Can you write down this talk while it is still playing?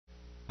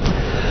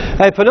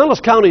A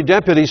Pinellas County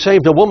deputy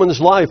saved a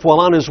woman's life while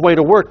on his way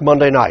to work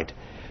Monday night.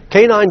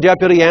 K-9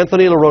 Deputy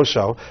Anthony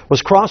LoRusso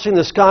was crossing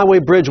the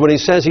Skyway Bridge when he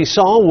says he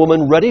saw a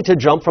woman ready to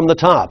jump from the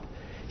top.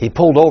 He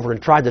pulled over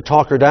and tried to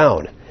talk her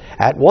down.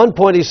 At one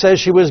point, he says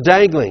she was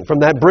dangling from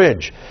that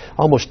bridge,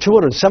 almost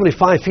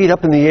 275 feet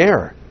up in the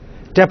air.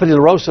 Deputy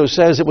LoRusso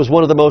says it was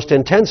one of the most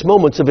intense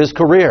moments of his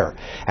career,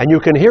 and you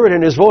can hear it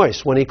in his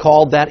voice when he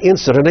called that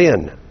incident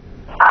in.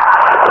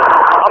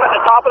 I'm at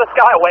the top of the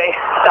Skyway,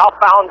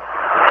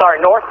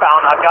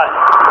 northbound. I've got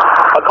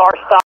a car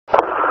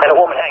stopped and a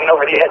woman hanging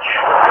over the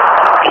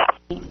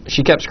edge.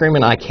 She kept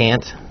screaming, "I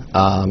can't,"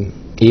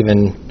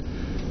 even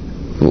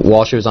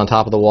while she was on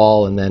top of the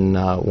wall, and then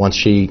once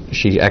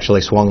she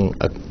actually swung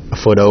a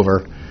foot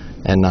over,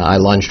 and I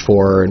lunged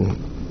for her and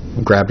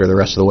grabbed her the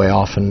rest of the way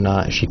off, and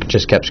she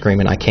just kept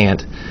screaming, "I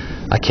can't,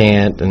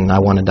 and I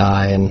want to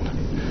die," and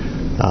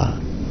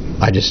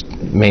I just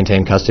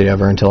maintained custody of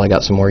her until I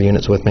got some more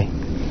units with me.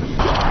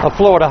 A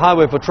Florida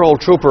Highway Patrol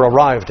trooper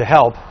arrived to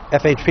help.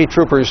 FHP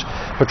troopers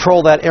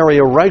patrol that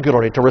area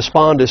regularly to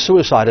respond to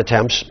suicide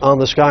attempts on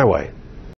the Skyway.